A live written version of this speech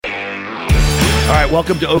All right,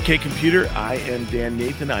 welcome to OK Computer. I am Dan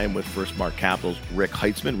Nathan. I am with FirstMark Capital's Rick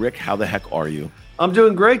Heitzmann. Rick, how the heck are you? I'm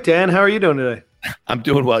doing great, Dan. How are you doing today? I'm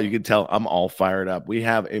doing well. You can tell I'm all fired up. We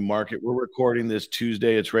have a market. We're recording this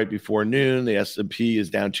Tuesday. It's right before noon. The S&P is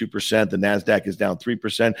down 2%. The NASDAQ is down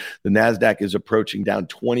 3%. The NASDAQ is approaching down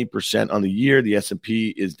 20% on the year. The S&P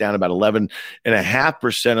is down about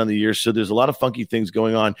 11.5% on the year. So there's a lot of funky things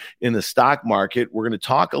going on in the stock market. We're going to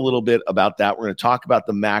talk a little bit about that. We're going to talk about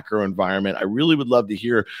the macro environment. I really would love to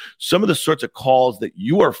hear some of the sorts of calls that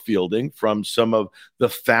you are fielding from some of the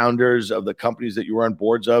founders of the companies that you are on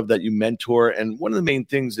boards of, that you mentor. And one of the main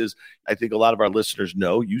things is, I think a lot of our listeners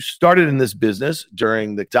know, you started in this business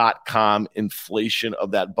during the dot-com inflation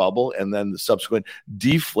of that bubble and then the subsequent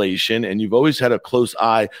deflation. And you've always had a close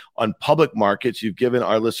eye on public markets. You've given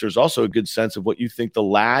our listeners also a good sense of what you think the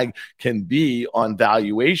lag can be on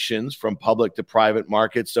valuations from public to private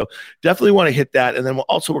markets. So definitely want to hit that. And then we're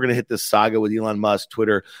going to hit this saga with Elon Musk,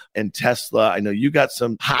 Twitter, and Tesla. I know you got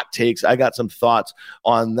some hot takes. I got some thoughts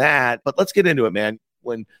on that. But let's get into it, man.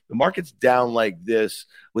 When the market's down like this,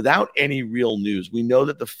 without any real news, we know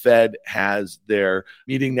that the Fed has their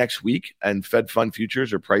meeting next week, and Fed fund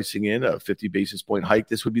futures are pricing in a 50 basis point hike.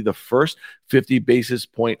 This would be the first 50 basis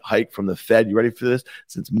point hike from the Fed. You ready for this?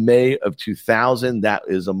 Since May of 2000. That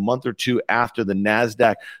is a month or two after the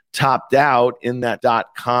NASDAQ topped out in that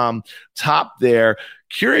dot-com top there.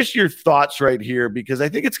 Curious your thoughts right here, because I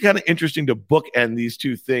think it's kind of interesting to bookend these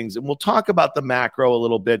two things. And we'll talk about the macro a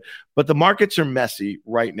little bit, but the markets are messy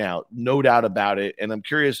right now, no doubt about it. And I'm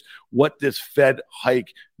curious what this Fed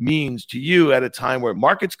hike means to you at a time where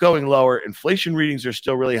markets going lower, inflation readings are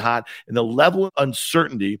still really hot, and the level of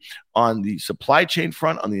uncertainty on the supply chain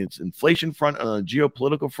front, on the inflation front, and on the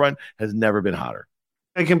geopolitical front has never been hotter.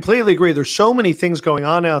 I completely agree. There's so many things going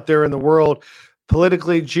on out there in the world,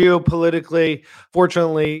 politically, geopolitically.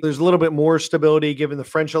 Fortunately, there's a little bit more stability given the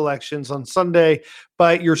French elections on Sunday,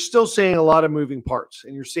 but you're still seeing a lot of moving parts,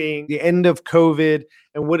 and you're seeing the end of COVID.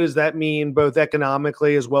 And what does that mean, both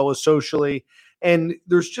economically as well as socially? And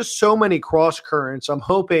there's just so many cross currents. I'm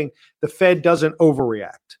hoping the Fed doesn't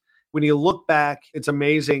overreact. When you look back, it's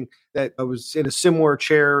amazing that I was in a similar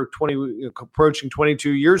chair approaching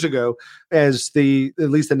 22 years ago as at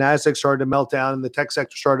least the NASDAQ started to melt down and the tech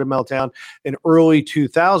sector started to melt down in early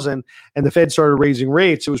 2000, and the Fed started raising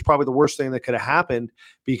rates. It was probably the worst thing that could have happened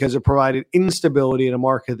because it provided instability in a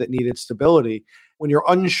market that needed stability. When you're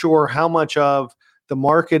unsure how much of the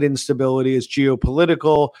market instability is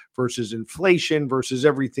geopolitical versus inflation versus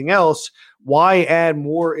everything else, why add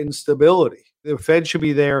more instability? The Fed should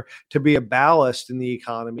be there to be a ballast in the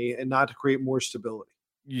economy and not to create more stability.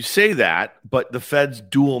 You say that, but the Fed's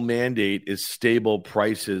dual mandate is stable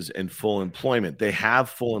prices and full employment. They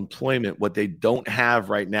have full employment. What they don't have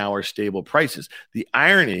right now are stable prices. The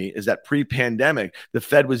irony is that pre-pandemic, the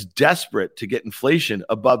Fed was desperate to get inflation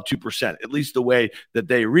above 2%, at least the way that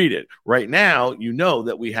they read it. Right now, you know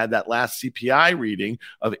that we had that last CPI reading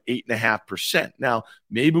of 8.5%. Now,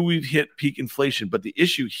 maybe we've hit peak inflation, but the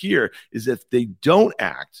issue here is if they don't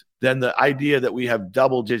act, then the idea that we have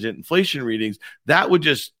double-digit inflation readings, that would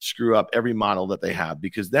just screw up every model that they have,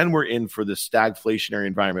 because then we're in for this stagflationary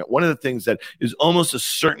environment. One of the things that is almost a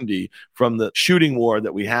certainty from the shooting war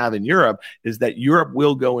that we have in Europe is that Europe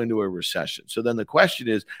will go into a recession. So then the question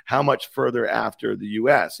is, how much further after the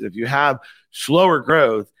U.S.? If you have slower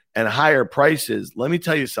growth and higher prices, let me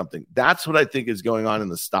tell you something. That's what I think is going on in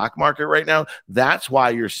the stock market right now. That's why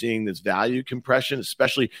you're seeing this value compression,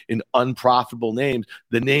 especially in unprofitable names,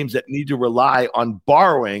 the names that need to rely on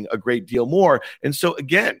borrowing a great deal more. And so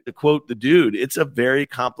again, to quote the dude, it's a very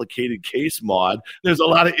complicated case, Maud. There's a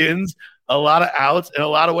lot of ins, a lot of outs, and a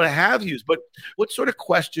lot of what have yous. But what sort of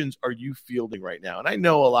questions are you fielding right now? And I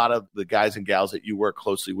know a lot of the guys and gals that you work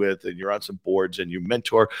closely with, and you're on some boards and you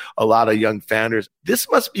mentor a lot of young founders. This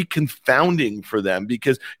must be confounding for them,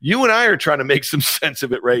 because you and I are trying to make some sense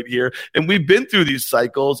of it right here. And we've been through these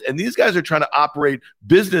cycles, and these guys are trying to operate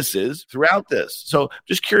businesses throughout this. So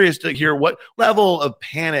just curious to hear, what level of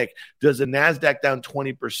panic does a NASDAQ down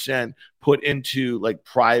 20% put into like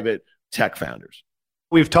private tech founders?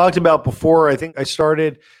 We've talked about before, I think I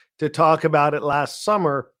started to talk about it last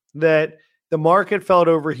summer, that the market felt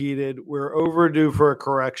overheated. We're overdue for a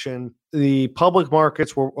correction. The public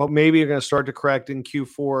markets were maybe going to start to correct in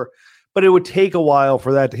Q4, but it would take a while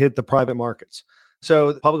for that to hit the private markets.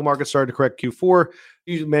 So the public markets started to correct Q4.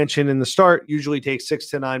 You mentioned in the start, usually takes 6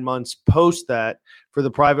 to 9 months post that for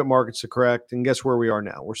the private markets to correct. And guess where we are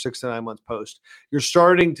now? We're 6 to 9 months post. You're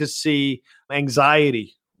starting to see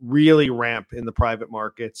anxiety really ramp in the private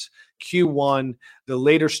markets. Q1, the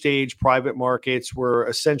later stage private markets were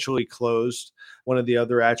essentially closed. One of the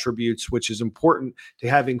other attributes which is important to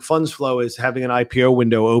having funds flow is having an IPO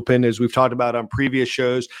window open. As we've talked about on previous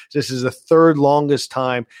shows, this is the third longest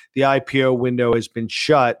time the IPO window has been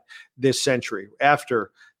shut this century,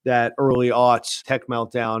 after that early aughts tech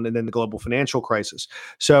meltdown and then the global financial crisis.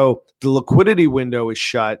 So the liquidity window is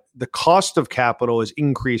shut. The cost of capital is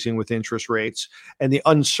increasing with interest rates, and the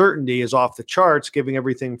uncertainty is off the charts, giving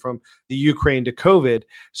everything from the Ukraine to COVID.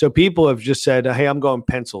 So people have just said, hey, I'm going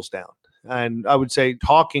pencils down. And I would say,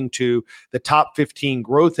 talking to the top 15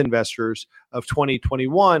 growth investors of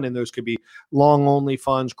 2021, and those could be long only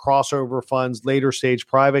funds, crossover funds, later stage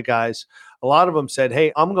private guys, a lot of them said,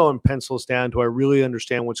 hey, I'm going pencils down. Do I really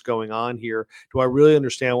understand what's going on here? Do I really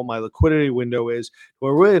understand what my liquidity window is? Do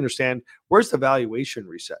I really understand where's the valuation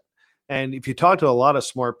reset? And if you talk to a lot of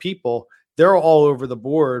smart people, they're all over the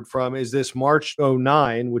board, from is this March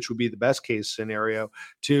 09, which would be the best case scenario,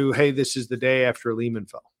 to, hey, this is the day after Lehman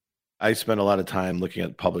fell. I spend a lot of time looking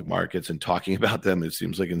at public markets and talking about them. It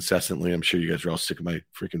seems like incessantly. I'm sure you guys are all sick of my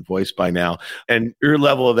freaking voice by now. And your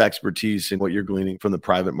level of expertise and what you're gleaning from the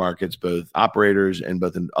private markets, both operators and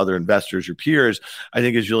both other investors, your peers, I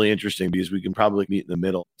think is really interesting, because we can probably meet in the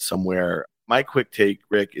middle somewhere. My quick take,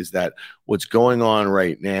 Rick, is that what's going on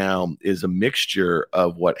right now is a mixture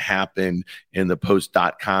of what happened in the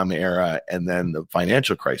post-dot-com era and then the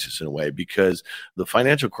financial crisis, in a way, because the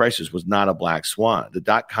financial crisis was not a black swan. The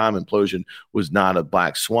dot-com implosion was not a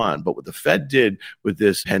black swan. But what the Fed did with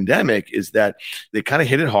this pandemic is that they kind of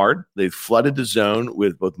hit it hard. They flooded the zone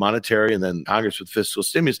with both monetary and then Congress with fiscal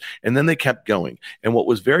stimulus, and then they kept going. And what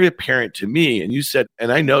was very apparent to me, and you said,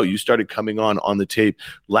 and I know you started coming on the tape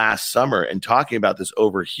last summer and talking about this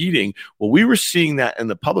overheating. Well, we were seeing that in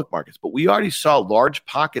the public markets, but we already saw large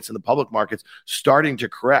pockets in the public markets starting to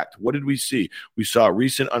correct. What did we see? We saw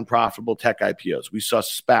recent unprofitable tech IPOs. We saw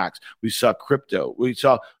SPACs. We saw crypto. We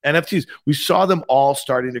saw NFTs. We saw them all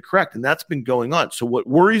starting to correct, and that's been going on. So what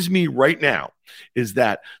worries me right now is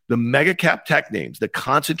that the mega cap tech names, the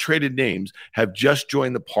concentrated names, have just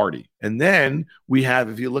joined the party. And then we have,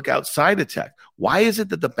 if you look outside of tech, why is it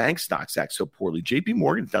that the bank stocks act so poorly? JP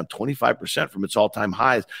Morgan's down 25% from its all-time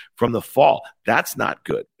highs from the fall. That's not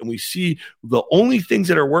good. And we see the only things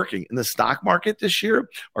that are working in the stock market this year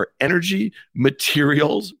are energy,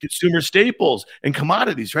 materials, consumer staples, and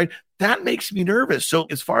commodities, right? That makes me nervous. So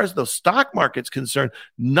as far as the stock market's concerned,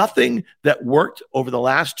 nothing that worked over the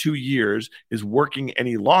last 2 years is working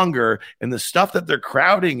any longer. And the stuff that they're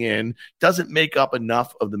crowding in doesn't make up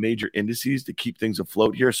enough of the major indices to keep things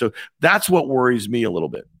afloat here. So that's what worries me a little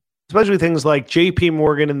bit. Especially things like JP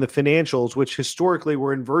Morgan and the financials, which historically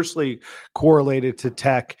were inversely correlated to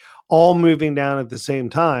tech, all moving down at the same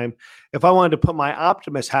time. If I wanted to put my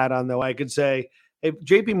optimist hat on, though, I could say, if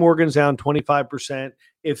JP Morgan's down 25%,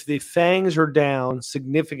 if the FANGs are down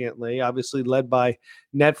significantly, obviously led by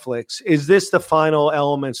Netflix, is this the final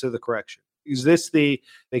elements of the correction? Is this they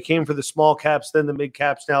came for the small caps, then the mid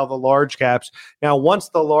caps, now the large caps? Now, once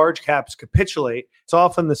the large caps capitulate, it's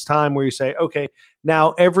often this time where you say, okay,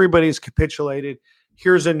 now everybody's capitulated.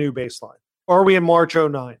 Here's a new baseline. Are we in March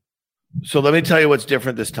 09? So let me tell you what's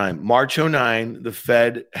different this time. March 09, the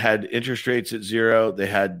Fed had interest rates at zero. They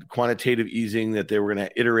had quantitative easing that they were going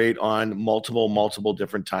to iterate on multiple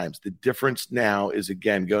different times. The difference now is,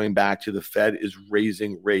 again, going back to the Fed is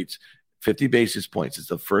raising rates 50 basis points. It's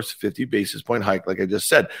the first 50 basis point hike, like I just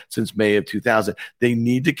said, since May of 2000. They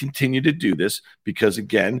need to continue to do this because,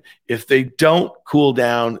 again, if they don't cool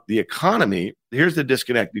down the economy, here's the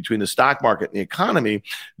disconnect between the stock market and the economy,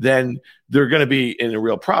 then they're going to be in a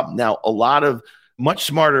real problem. Now, a lot of much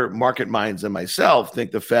smarter market minds than myself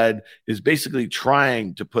think the Fed is basically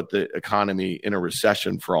trying to put the economy in a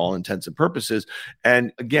recession for all intents and purposes.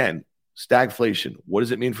 And again, stagflation. What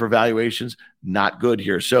does it mean for valuations? Not good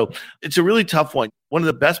here. So it's a really tough one. One of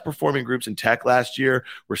the best performing groups in tech last year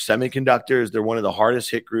were semiconductors. They're one of the hardest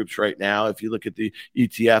hit groups right now. If you look at the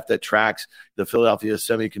ETF that tracks the Philadelphia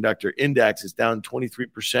Semiconductor Index, it's down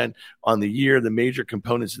 23% on the year. The major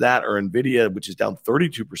components of that are NVIDIA, which is down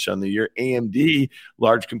 32% on the year. AMD,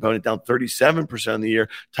 large component, down 37% on the year.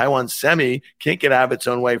 Taiwan Semi can't get out of its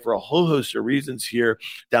own way for a whole host of reasons here,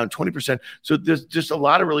 down 20%. So there's just a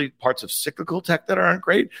lot of really parts of cyclical tech that aren't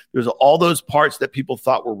great. There's all those parts that people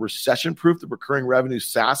thought were recession-proof, the recurring revenue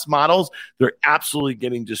SaaS models. They're absolutely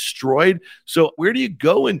getting destroyed. So where do you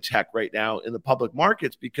go in tech right now in the public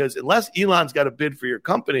markets? Because unless Elon's got a bid for your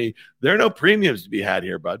company, there are no premiums to be had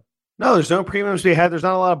here, bud. No, there's no premiums to be had. There's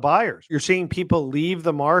not a lot of buyers. You're seeing people leave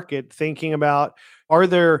the market thinking about, are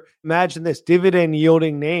there, imagine this, dividend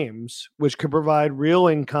yielding names, which could provide real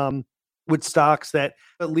income with stocks that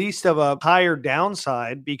at least have a higher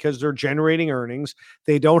downside because they're generating earnings.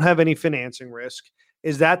 They don't have any financing risk.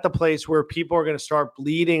 Is that the place where people are going to start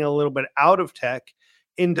bleeding a little bit out of tech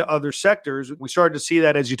into other sectors? We started to see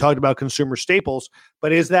that as you talked about consumer staples,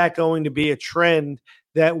 but is that going to be a trend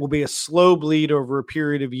that will be a slow bleed over a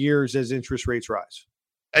period of years as interest rates rise?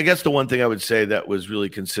 I guess the one thing I would say that was really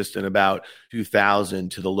consistent about 2000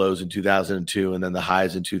 to the lows in 2002 and then the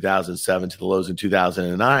highs in 2007 to the lows in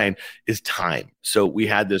 2009 is time. So we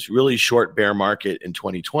had this really short bear market in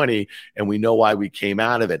 2020, and we know why we came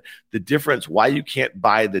out of it. The difference, why you can't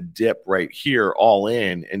buy the dip right here all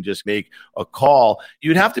in and just make a call,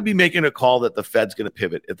 you'd have to be making a call that the Fed's going to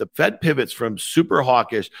pivot. If the Fed pivots from super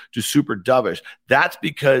hawkish to super dovish, that's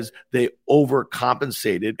because they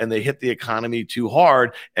overcompensated and they hit the economy too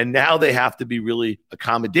hard. And now they have to be really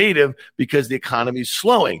accommodative because the economy is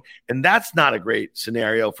slowing. And that's not a great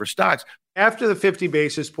scenario for stocks. After the 50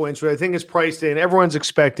 basis points, which I think is priced in, everyone's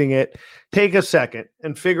expecting it. Take a second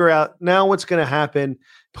and figure out now what's going to happen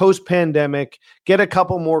post-pandemic. Get a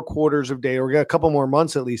couple more quarters of data, or get a couple more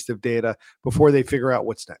months at least of data before they figure out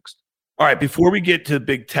what's next. All right, before we get to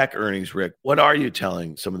big tech earnings, Rick, what are you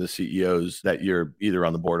telling some of the CEOs that you're either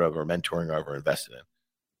on the board of or mentoring of or invested in?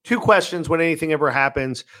 Two questions when anything ever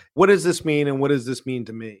happens. What does this mean and what does this mean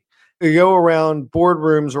to me? You go around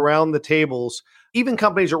boardrooms, around the tables, even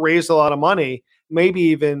companies that raised a lot of money, maybe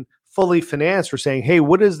even fully financed, are saying, hey,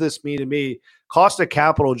 what does this mean to me? Cost of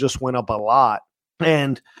capital just went up a lot.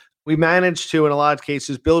 And we managed to, in a lot of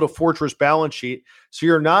cases, build a fortress balance sheet so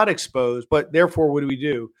you're not exposed. But therefore, what do we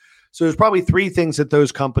do? So there's probably three things that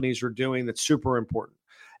those companies are doing that's super important.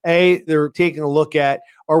 A, they're taking a look at,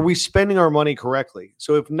 are we spending our money correctly?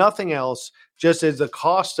 So if nothing else, just as the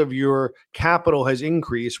cost of your capital has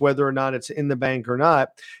increased, whether or not it's in the bank or not,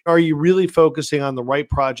 are you really focusing on the right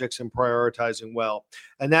projects and prioritizing well?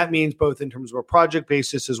 And that means both in terms of a project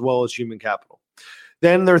basis as well as human capital.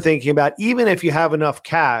 Then they're thinking about, even if you have enough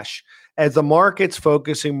cash, as the market's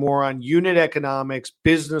focusing more on unit economics,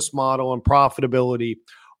 business model, and profitability,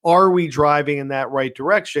 are we driving in that right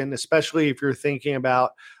direction, especially if you're thinking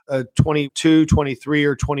about a 22, 23,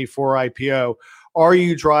 or 24 IPO? Are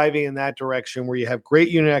you driving in that direction where you have great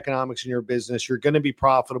unit economics in your business, you're going to be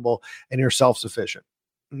profitable, and you're self-sufficient?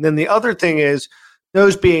 And then the other thing is,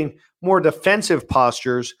 those being more defensive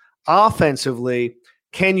postures, offensively,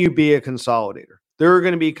 can you be a consolidator? There are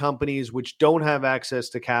going to be companies which don't have access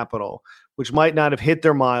to capital, which might not have hit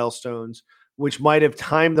their milestones, which might have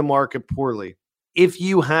timed the market poorly. If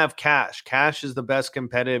you have cash, cash is the best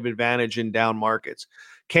competitive advantage in down markets.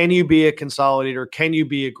 Can you be a consolidator? Can you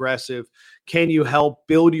be aggressive? Can you help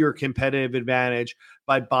build your competitive advantage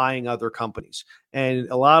by buying other companies? And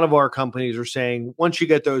a lot of our companies are saying, once you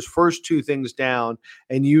get those first two things down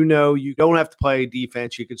and you know you don't have to play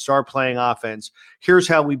defense, you can start playing offense. Here's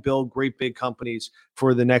how we build great big companies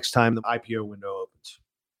for the next time the IPO window opens.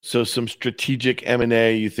 So some strategic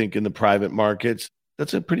M&A, you think, in the private markets?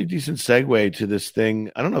 That's a pretty decent segue to this thing.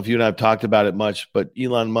 I don't know if you and I have talked about it much, but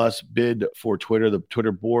Elon Musk bid for Twitter. The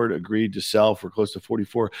Twitter board agreed to sell for close to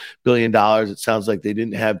 $44 billion. It sounds like they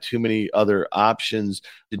didn't have too many other options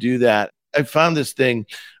to do that. I found this thing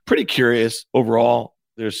pretty curious overall.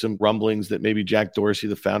 There's some rumblings that maybe Jack Dorsey,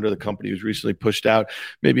 the founder of the company who's recently pushed out,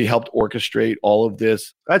 maybe helped orchestrate all of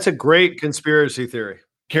this. That's a great conspiracy theory.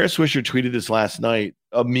 Kara Swisher tweeted this last night,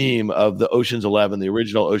 a meme of the Ocean's 11, the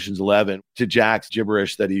original Ocean's 11, to Jack's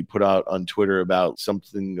gibberish that he put out on Twitter about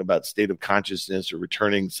something about state of consciousness or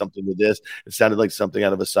returning something to this. It sounded like something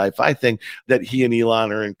out of a sci-fi thing, that he and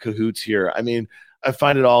Elon are in cahoots here. I mean, I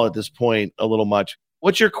find it all at this point a little much.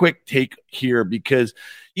 What's your quick take here? Because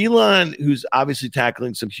Elon, who's obviously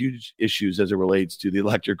tackling some huge issues as it relates to the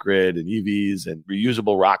electric grid and EVs and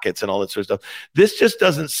reusable rockets and all that sort of stuff, this just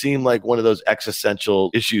doesn't seem like one of those existential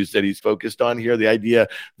issues that he's focused on here. The idea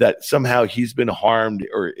that somehow he's been harmed,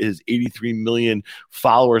 or his 83 million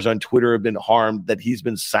followers on Twitter have been harmed, that he's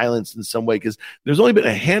been silenced in some way, because there's only been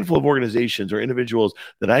a handful of organizations or individuals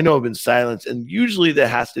that I know have been silenced. And usually that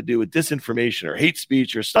has to do with disinformation or hate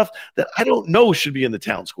speech or stuff that I don't know should be in the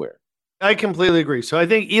town square. I completely agree. So I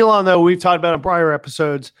think Elon, though, we've talked about in prior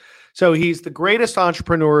episodes. So he's the greatest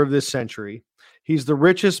entrepreneur of this century. He's the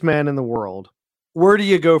richest man in the world. Where do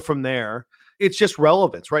you go from there? It's just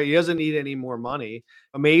relevance, right? He doesn't need any more money.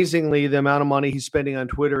 Amazingly, the amount of money he's spending on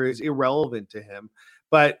Twitter is irrelevant to him.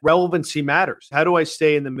 but relevancy matters. How do I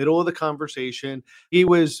stay in the middle of the conversation? He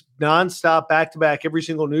was nonstop, back to back, every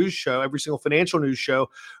single news show, every single financial news show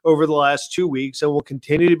over the last 2 weeks, and will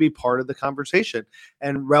continue to be part of the conversation.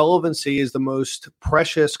 And relevancy is the most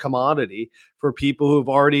precious commodity for people who've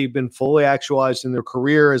already been fully actualized in their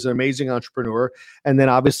career as an amazing entrepreneur, and then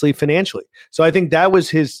obviously financially. So I think that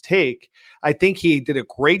was his take. I think he did a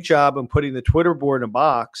great job in putting the Twitter board in a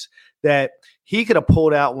box that he could have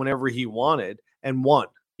pulled out whenever he wanted and won.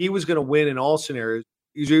 He was going to win in all scenarios.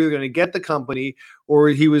 He was either going to get the company or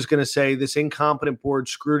he was going to say this incompetent board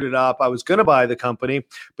screwed it up. I was going to buy the company,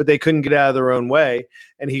 but they couldn't get out of their own way.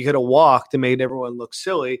 And he could have walked and made everyone look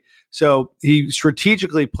silly. So he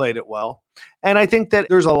strategically played it well. And I think that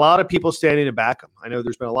there's a lot of people standing to back him. I know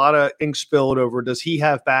there's been a lot of ink spilled over, does he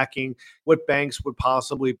have backing? What banks would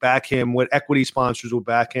possibly back him? What equity sponsors would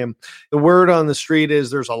back him? The word on the street is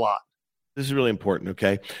there's a lot. This is really important,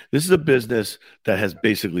 okay? This is a business that has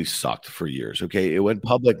basically sucked for years, okay? It went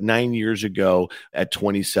public 9 years ago at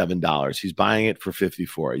 $27. He's buying it for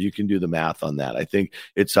 $54. You can do the math on that. I think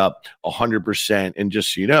it's up 100%. And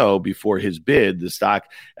just so you know, before his bid, the stock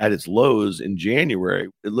at its lows in January,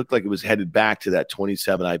 it looked like it was headed back to that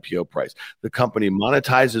 27 IPO price. The company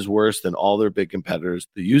monetizes worse than all their big competitors.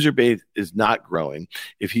 The user base is not growing.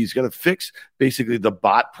 If he's going to fix basically the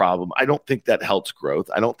bot problem, I don't think that helps growth.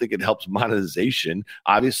 I don't think it helps monetization.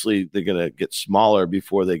 Obviously, they're going to get smaller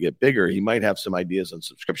before they get bigger. He might have some ideas on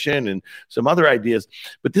subscription and some other ideas,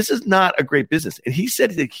 but this is not a great business. And he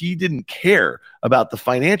said that he didn't care about the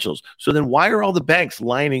financials. So then why are all the banks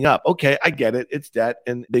lining up? Okay, I get it. It's debt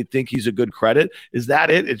and they think he's a good credit. Is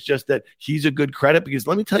that it? It's just that he's a good credit? Because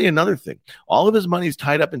let me tell you another thing. All of his money is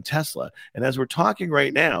tied up in Tesla. And as we're talking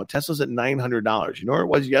right now, Tesla's at $900. You know where it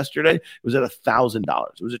was yesterday? It was at $1,000.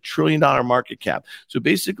 It was $1 trillion market cap. So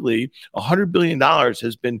basically, $100 billion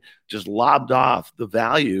has been just lobbed off the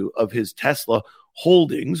value of his Tesla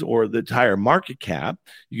holdings or the entire market cap.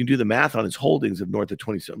 You can do the math on his holdings of north of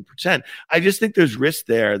 27%. I just think there's risk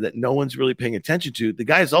there that no one's really paying attention to. The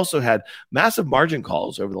guy has also had massive margin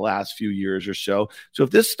calls over the last few years or so. So if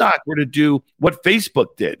this stock were to do what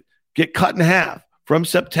Facebook did, get cut in half from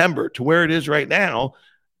September to where it is right now,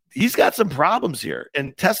 he's got some problems here.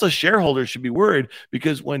 And Tesla shareholders should be worried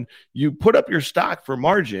because when you put up your stock for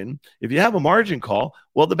margin, if you have a margin call,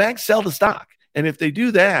 well, the banks sell the stock. And if they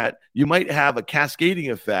do that, you might have a cascading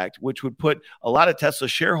effect, which would put a lot of Tesla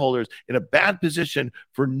shareholders in a bad position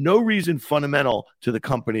for no reason fundamental to the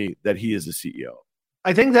company that he is the CEO.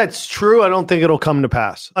 I think that's true. I don't think it'll come to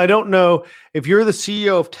pass. I don't know if you're the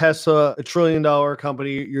CEO of Tesla, $1 trillion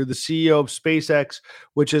company, you're the CEO of SpaceX,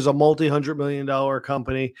 which is a multi-$100 million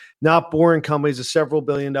company, Not Boring Company is a several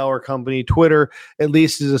billion-dollar company. Twitter, at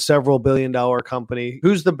least, is a several billion-dollar company.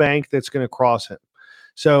 Who's the bank that's going to cross him?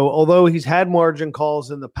 So although he's had margin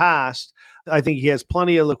calls in the past, I think he has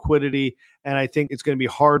plenty of liquidity, and I think it's going to be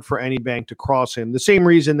hard for any bank to cross him. The same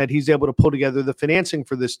reason that he's able to pull together the financing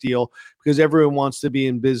for this deal, because everyone wants to be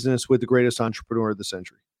in business with the greatest entrepreneur of the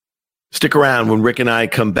century. Stick around. When Rick and I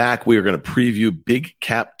come back, we are going to preview big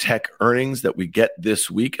cap tech earnings that we get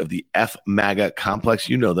this week of the FMAGA complex.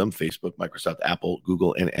 You know them: Facebook, Microsoft, Apple,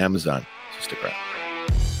 Google, and Amazon. So stick around.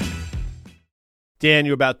 Dan,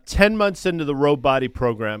 you're about 10 months into the Row Body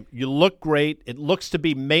program. You look great. It looks to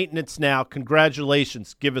be maintenance now.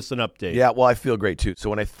 Congratulations. Give us an update. Yeah, well, I feel great too.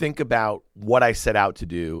 So when I think about what I set out to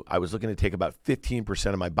do, I was looking to take about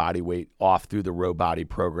 15% of my body weight off through the Row Body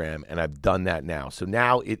program, and I've done that now. So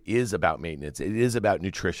now it is about maintenance. It is about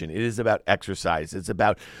nutrition. It is about exercise. It's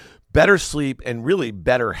about better sleep and really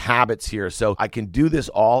better habits here. So I can do this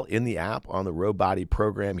all in the app on the Row Body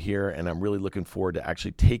program here, and I'm really looking forward to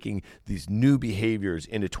actually taking these new behaviors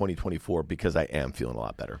into 2024 because I am feeling a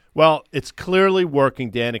lot better. Well, it's clearly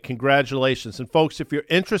working, Dan, and congratulations. And folks, if you're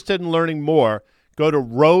interested in learning more, go to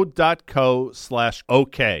row.co/OK.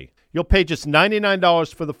 You'll pay just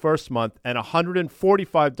 $99 for the first month and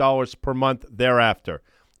 $145 per month thereafter.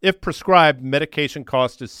 If prescribed, medication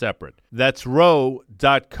cost is separate. That's row.co/OKAY.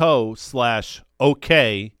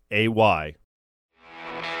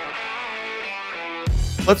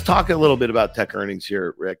 Let's talk a little bit about tech earnings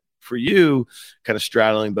here, Rick. For you, kind of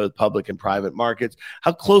straddling both public and private markets,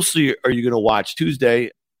 how closely are you going to watch Tuesday?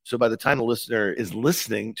 So by the time the listener is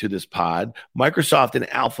listening to this pod, Microsoft and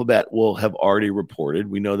Alphabet will have already reported.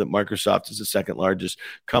 We know that Microsoft is the second largest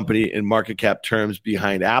company in market cap terms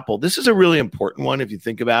behind Apple. This is a really important one if you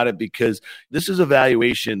think about it, because this is a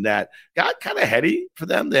valuation that got kind of heady for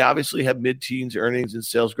them. They obviously have mid-teens earnings and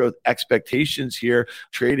sales growth expectations here,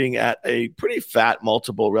 trading at a pretty fat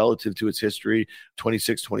multiple relative to its history,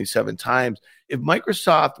 26, 27 times. if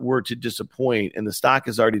Microsoft were to disappoint and the stock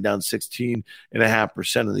is already down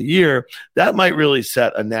 16.5% of the year, that might really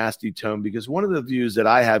set a nasty tone, because one of the views that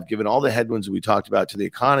I have, given all the headwinds that we talked about to the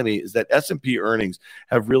economy, is that S&P earnings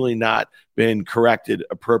have really not been corrected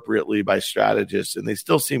appropriately by strategists, and they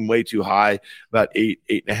still seem way too high, about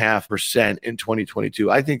 8.5% in 2022.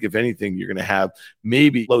 I think if anything, you're going to have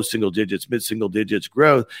maybe low single digits, mid-single digits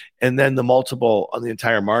growth, and then the multiple on the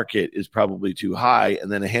entire market is probably too high, and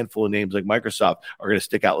then a handful of names like Microsoft are going to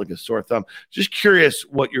stick out like a sore thumb. Just curious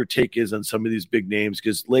what your take is on some of these big names,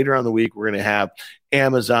 because later on in the week, we're going to have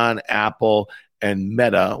Amazon, Apple, and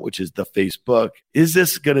Meta, which is the Facebook. Is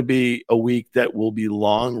this going to be a week that will be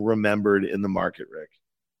long remembered in the market, Rick?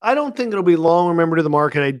 I don't think it'll be long remembered in the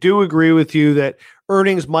market. I do agree with you that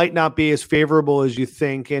earnings might not be as favorable as you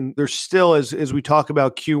think. And there's still, as we talk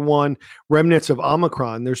about Q1, remnants of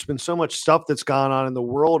Omicron. There's been so much stuff that's gone on in the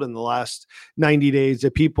world in the last 90 days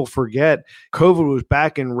that people forget. COVID was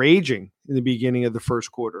back and raging in the beginning of the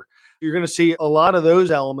first quarter. You're going to see a lot of those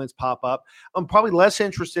elements pop up. I'm probably less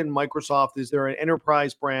interested in Microsoft. Is they're an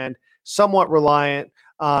enterprise brand, somewhat reliant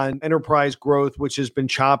on enterprise growth, which has been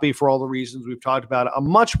choppy for all the reasons we've talked about. I'm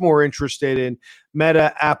much more interested in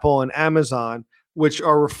Meta, Apple, and Amazon, which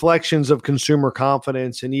are reflections of consumer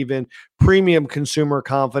confidence and even premium consumer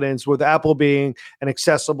confidence, with Apple being an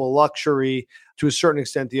accessible luxury, to a certain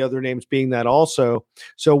extent, the other names being that also.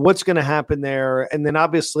 So what's going to happen there? And then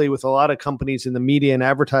obviously with a lot of companies in the media and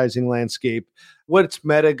advertising landscape, what's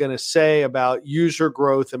Meta going to say about user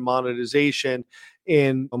growth and monetization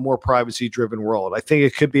in a more privacy-driven world? I think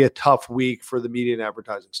it could be a tough week for the media and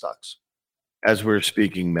advertising stocks. As we're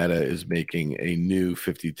speaking, Meta is making a new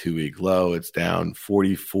 52-week low. It's down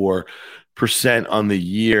 44% on the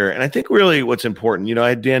year. And I think really what's important, I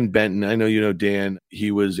had Dan Benton. I know you know Dan.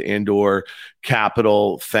 He was Andor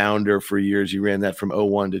Capital founder for years. He ran that from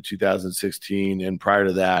 2001 to 2016. And prior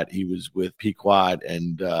to that, he was with Pequot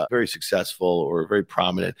and very successful or very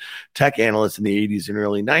prominent tech analyst in the 80s and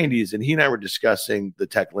early 90s. And he and I were discussing the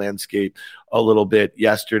tech landscape a little bit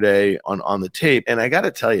yesterday on the tape. And I got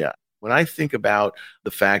to tell you, when I think about the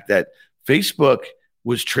fact that Facebook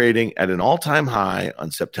was trading at an all-time high on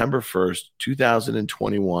September 1st,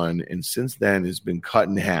 2021, and since then has been cut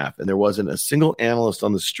in half. And there wasn't a single analyst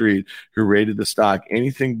on the street who rated the stock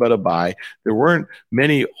anything but a buy. There weren't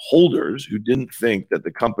many holders who didn't think that the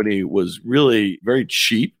company was really very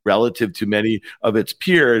cheap relative to many of its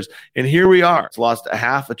peers. And here we are. It's lost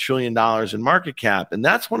 $500 billion in market cap. And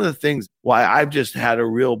that's one of the things why I've just had a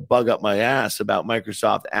real bug up my ass about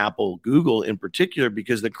Microsoft, Apple, Google in particular,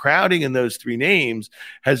 because the crowding in those three names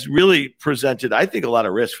has really presented, I think, a lot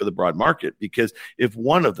of risk for the broad market. Because if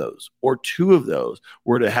one of those or two of those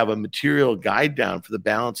were to have a material guide down for the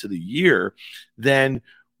balance of the year, then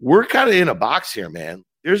we're kind of in a box here, man.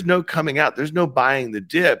 There's no coming out. There's no buying the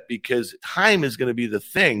dip, because time is going to be the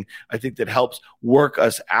thing, I think, that helps work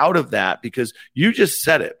us out of that. Because you just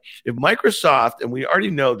said it. If Microsoft, and we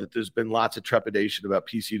already know that there's been lots of trepidation about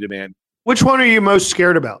PC demand. Which one are you most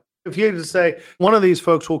scared about? If you had to say one of these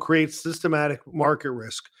folks will create systematic market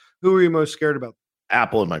risk, who are you most scared about?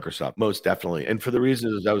 Apple and Microsoft, most definitely. And for the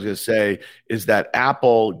reasons I was going to say is that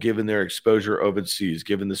Apple, given their exposure overseas,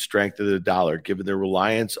 given the strength of the dollar, given their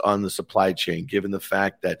reliance on the supply chain, given the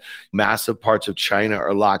fact that massive parts of China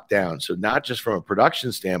are locked down. So not just from a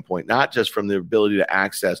production standpoint, not just from the ability to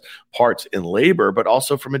access parts and labor, but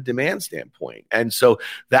also from a demand standpoint. And so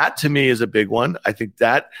that to me is a big one. I think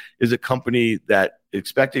that is a company that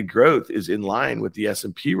expected growth is in line with the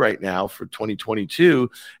S&P right now for 2022,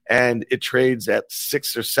 and it trades at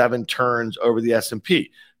 6 or 7 turns over the S&P.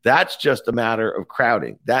 That's just a matter of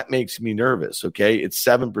crowding. That makes me nervous, okay? It's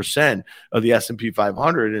 7% of the S&P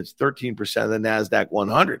 500, and it's 13% of the NASDAQ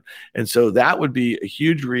 100. And so that would be a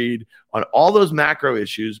huge read on all those macro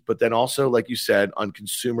issues, but then also, like you said, on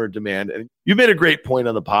consumer demand. And you made a great point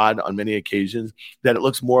on the pod on many occasions that it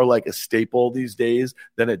looks more like a staple these days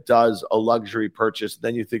than it does a luxury purchase.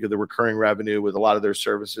 Then you think of the recurring revenue with a lot of their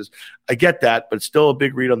services. I get that, but it's still a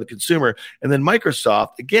big read on the consumer. And then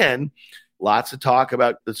Microsoft, again, lots of talk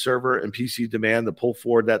about the server and PC demand, the pull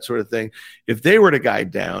forward, that sort of thing. If they were to guide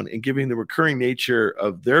down and giving the recurring nature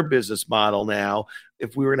of their business model now,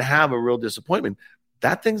 if we were to have a real disappointment,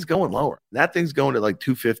 that thing's going lower. That thing's going to like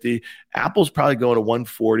 250. Apple's probably going to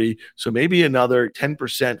 140. So maybe another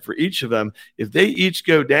 10% for each of them. If they each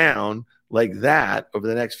go down like that over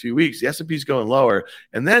the next few weeks, the S&P is going lower.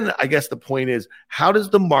 And then I guess the point is, how does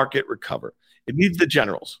the market recover? It needs the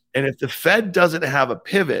generals. And if the Fed doesn't have a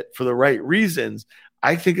pivot for the right reasons,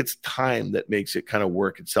 I think it's time that makes it kind of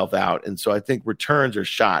work itself out. And so I think returns are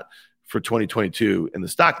shot for 2022 in the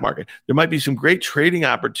stock market. There might be some great trading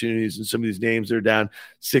opportunities in some of these names that are down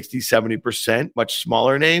 60, 70%, much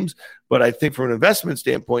smaller names. But I think from an investment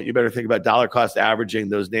standpoint, you better think about dollar cost averaging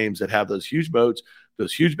those names that have those huge moats,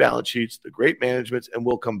 those huge balance sheets, the great managements, and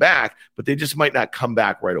will come back, but they just might not come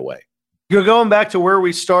back right away. You're going back to where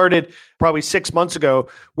we started probably 6 months ago.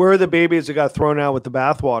 Where are the babies that got thrown out with the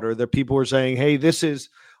bathwater that people were saying, hey, this is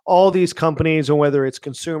all these companies, and whether it's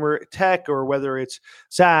consumer tech or whether it's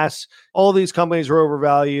SaaS, all these companies are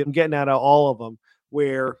overvalued. I'm getting out of all of them,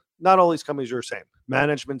 where not all these companies are the same.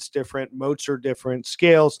 Management's different, moats are different,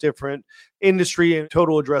 scale's different, industry and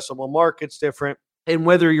total addressable market's different. And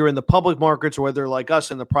whether you're in the public markets or whether like us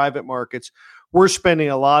in the private markets, we're spending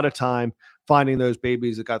a lot of time finding those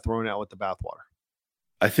babies that got thrown out with the bathwater.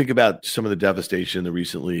 I think about some of the devastation, the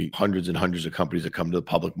recently hundreds and hundreds of companies that come to the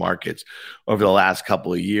public markets over the last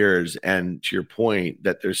couple of years. And to your point,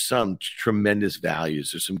 that there's some tremendous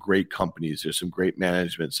values. There's some great companies. There's some great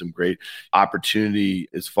management, some great opportunity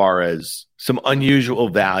as far as some unusual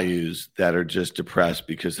values that are just depressed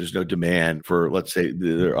because there's no demand for, let's say,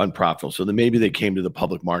 they're unprofitable. So then maybe they came to the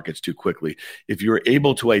public markets too quickly. If you're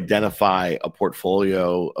able to identify a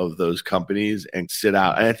portfolio of those companies and sit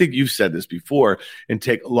out, and I think you've said this before, and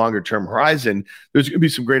take a longer term horizon, there's going to be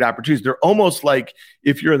some great opportunities. They're almost like,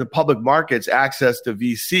 if you're in the public markets, access to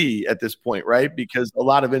VC at this point, right? Because a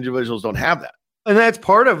lot of individuals don't have that. And that's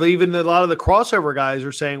part of even a lot of the crossover guys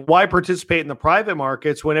are saying, why participate in the private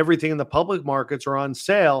markets when everything in the public markets are on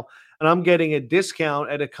sale? And I'm getting a discount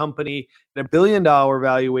at a company at $1 billion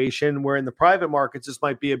valuation, where in the private markets, this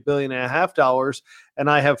might be $1.5 billion, and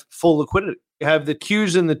I have full liquidity. You have the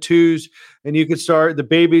Qs and the twos, and you could start the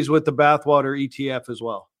babies with the bathwater ETF as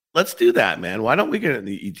well. Let's do that, man. Why don't we get in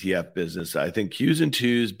the ETF business? I think Qs and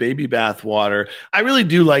twos, baby bathwater. I really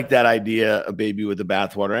do like that idea of baby with the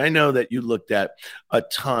bathwater. I know that you looked at a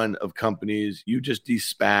ton of companies. You just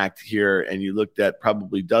de-SPAC'd here, and you looked at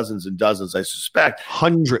probably dozens and dozens, I suspect.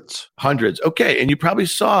 Hundreds. Okay. And you probably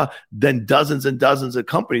saw then dozens and dozens of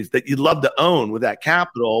companies that you'd love to own with that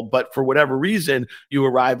capital, but for whatever reason, you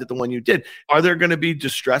arrived at the one you did. Are there going to be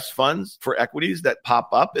distressed funds for equities that pop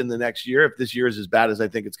up in the next year if this year is as bad as I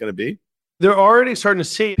think it's going to be? They're already starting to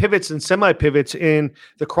see pivots and semi-pivots in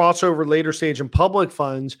the crossover later stage and public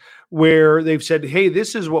funds, where they've said, hey,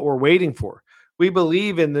 this is what we're waiting for. We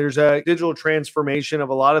believe in there's a digital transformation of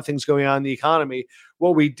a lot of things going on in the economy.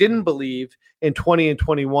 What we didn't believe in 20 and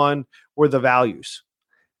 21 were the values.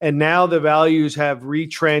 And now the values have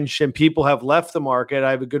retrenched and people have left the market. I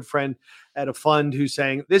have a good friend at a fund who's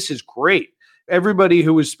saying, this is great. Everybody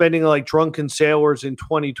who was spending like drunken sailors in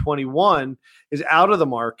 2021 is out of the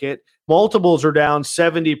market. Multiples are down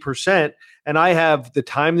 70%. And I have the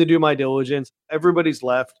time to do my diligence. Everybody's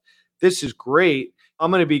left. This is great. I'm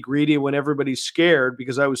going to be greedy when everybody's scared,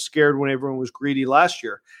 because I was scared when everyone was greedy last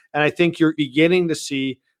year. And I think you're beginning to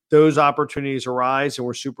see those opportunities arise, and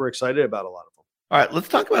we're super excited about a lot of them. All right, let's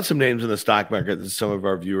talk about some names in the stock market that some of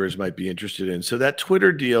our viewers might be interested in. So that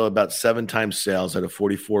Twitter deal, about 7 times sales at a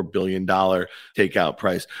 $44 billion takeout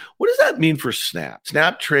price. What does that mean for Snap?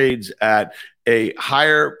 Snap trades at a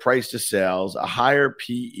higher price to sales, a higher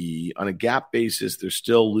PE. On a GAAP basis, they're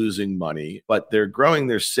still losing money, but they're growing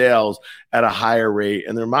their sales at a higher rate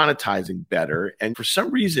and they're monetizing better. And for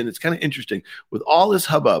some reason, it's kind of interesting with all this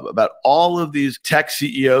hubbub about all of these tech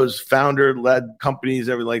CEOs, founder-led companies,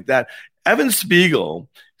 everything like that. Evan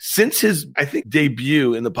Spiegel, since his, I think,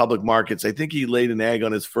 debut in the public markets, I think he laid an egg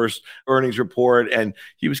on his first earnings report, and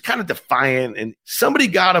he was kind of defiant, and somebody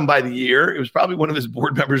got him by the ear. It was probably one of his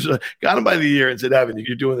board members, got him by the ear and said, Evan,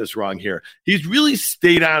 you're doing this wrong here. He's really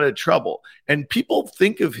stayed out of trouble. And people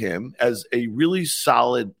think of him as a really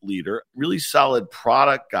solid leader, really solid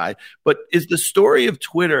product guy. But is the story of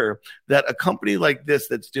Twitter that a company like this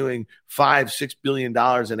that's doing $5-6 billion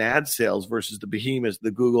in ad sales versus the behemoths,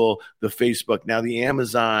 the Google, the Facebook, now the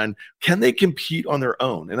Amazon, can they compete on their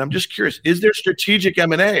own? And I'm just curious, is there strategic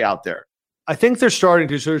M&A out there? I think they're starting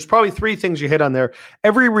to. So there's probably 3 things you hit on there.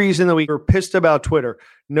 Every reason that we were pissed about Twitter,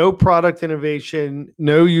 no product innovation,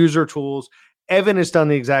 no user tools. Evan has done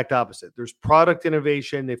the exact opposite. There's product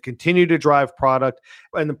innovation. They've continued to drive product,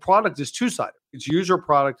 and the product is two-sided. It's user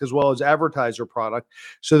product as well as advertiser product.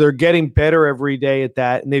 So they're getting better every day at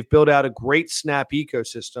that, and they've built out a great Snap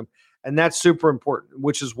ecosystem, and that's super important,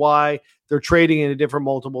 which is why they're trading in a different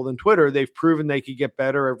multiple than Twitter. They've proven they could get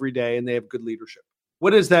better every day, and they have good leadership.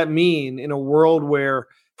 What does that mean in a world where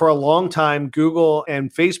for a long time, Google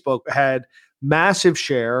and Facebook had massive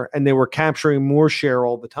share and they were capturing more share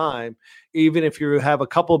all the time? even if you have a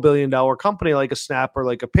couple $1 billion company like a Snap or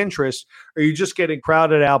like a Pinterest, or you just getting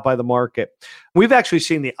crowded out by the market. We've actually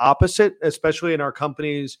seen the opposite, especially in our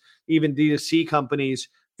companies, even D2C companies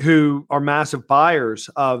who are massive buyers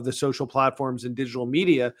of the social platforms and digital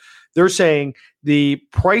media. They're saying the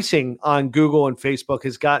pricing on Google and Facebook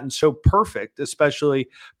has gotten so perfect, especially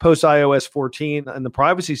post iOS 14 and the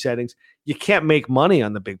privacy settings, you can't make money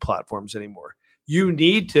on the big platforms anymore. You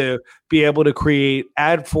need to be able to create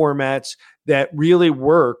ad formats that really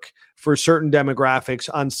work for certain demographics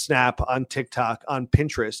on Snap, on TikTok, on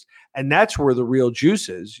Pinterest. And that's where the real juice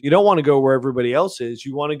is. You don't want to go where everybody else is.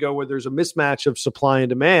 You want to go where there's a mismatch of supply and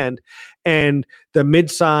demand. And the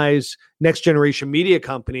mid-size next generation media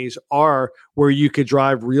companies are where you could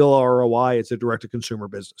drive real ROI as a direct-to-consumer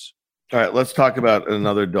business. All right, let's talk about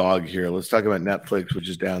another dog here. Let's talk about Netflix, which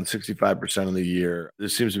is down 65% of the year. There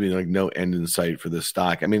seems to be like no end in sight for this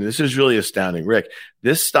stock. I mean, this is really astounding. Rick,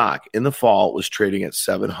 this stock in the fall was trading at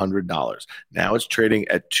 $700. Now it's trading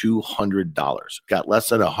at $200. Got less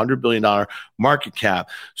than $100 billion market cap.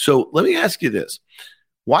 So let me ask you this.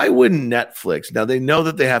 Why wouldn't Netflix, now they know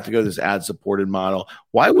that they have to go to this ad-supported model,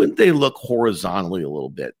 why wouldn't they look horizontally a little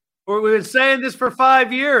bit? We've been saying this for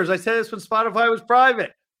 5 years. I said this when Spotify was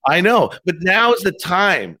private. I know, but now is the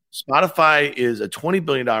time. Spotify is a $20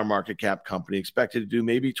 billion market cap company expected to do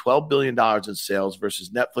maybe $12 billion in sales versus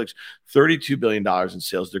Netflix, $32 billion in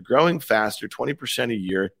sales. They're growing faster, 20% a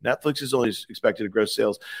year. Netflix is only expected to grow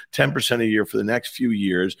sales 10% a year for the next few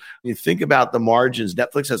years. When you think about the margins,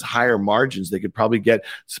 Netflix has higher margins. They could probably get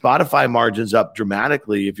Spotify margins up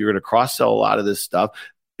dramatically if you're going to cross-sell a lot of this stuff.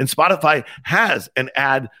 And Spotify has an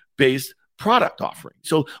ad-based product offering.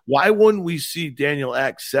 So why wouldn't we see Daniel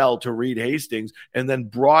Ek sell to Reed Hastings and then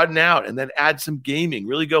broaden out and then add some gaming,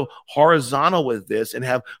 really go horizontal with this and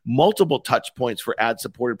have multiple touch points for ad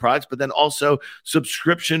supported products, but then also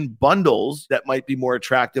subscription bundles that might be more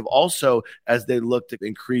attractive also as they look to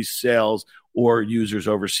increase sales or users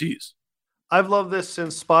overseas? I've loved this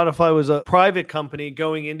since Spotify was a private company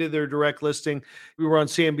going into their direct listing. We were on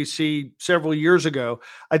CNBC several years ago.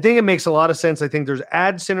 I think it makes a lot of sense. I think there's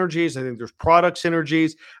ad synergies. I think there's product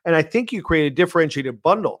synergies. And I think you create a differentiated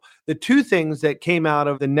bundle. The two things that came out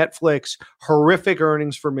of the Netflix horrific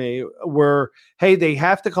earnings for me were, hey, they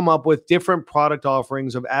have to come up with different product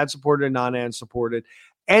offerings of ad-supported and non-ad supported.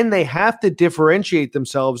 And they have to differentiate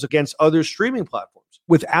themselves against other streaming platforms.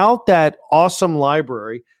 Without that awesome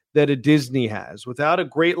library that a Disney has, without a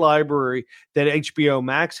great library that HBO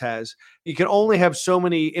Max has, you can only have so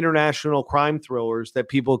many international crime thrillers that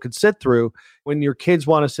people could sit through when your kids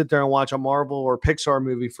want to sit there and watch a Marvel or Pixar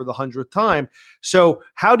movie for the 100th time. So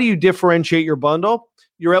how do you differentiate your bundle?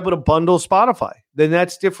 You're able to bundle Spotify. Then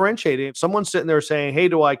that's differentiating. If someone's sitting there saying, hey,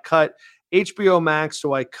 do I cut HBO Max?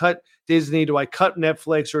 Do I cut Disney? Do I cut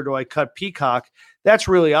Netflix? Or do I cut Peacock? That's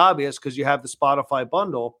really obvious because you have the Spotify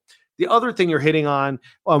bundle. The other thing you're hitting on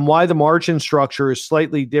why the margin structure is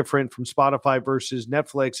slightly different from Spotify versus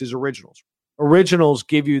Netflix is originals. Originals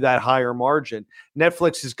give you that higher margin.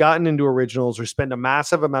 Netflix has gotten into originals or spend a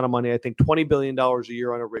massive amount of money, I think $20 billion a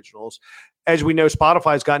year on originals. As we know,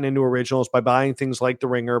 Spotify's gotten into originals by buying things like The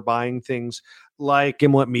Ringer, buying things like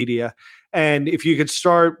Gimlet Media. And if you could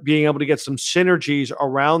start being able to get some synergies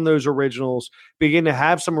around those originals, begin to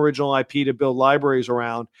have some original IP to build libraries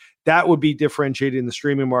around, that would be differentiated in the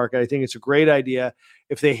streaming market. I think it's a great idea.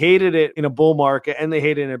 If they hated it in a bull market and they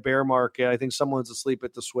hate it in a bear market, I think someone's asleep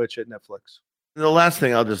at the switch at Netflix. The last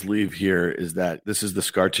thing I'll just leave here is that this is the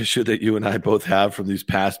scar tissue that you and I both have from these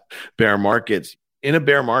past bear markets. In a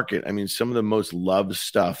bear market, I mean, some of the most loved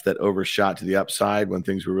stuff that overshot to the upside when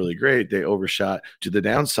things were really great, they overshot to the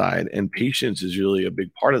downside. And patience is really a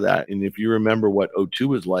big part of that. And if you remember what O2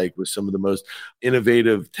 was like with some of the most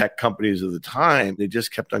innovative tech companies of the time, they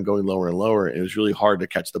just kept on going lower and lower. And it was really hard to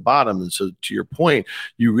catch the bottom. And so to your point,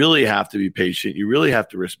 you really have to be patient. You really have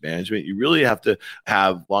to risk management. You really have to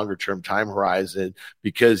have longer term time horizon,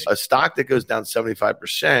 because a stock that goes down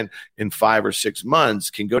 75% in 5 or 6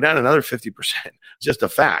 months can go down another 50%. Just a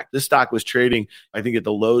fact. This stock was trading, I think, at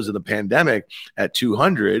the lows of the pandemic at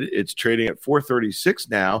 200. It's trading at 436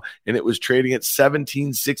 now, and it was trading at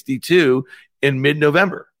 1762 in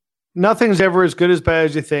mid-November. Nothing's ever as good as bad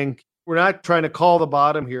as you think. We're not trying to call the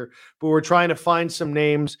bottom here, but we're trying to find some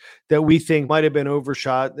names that we think might have been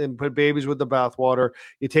overshot and put babies with the bathwater.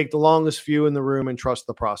 You take the longest view in the room and trust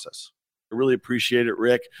the process. I really appreciate it,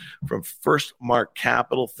 Rick, from FirstMark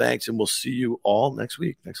Capital. Thanks, and we'll see you all next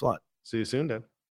week. Thanks a lot. See you soon, Dan.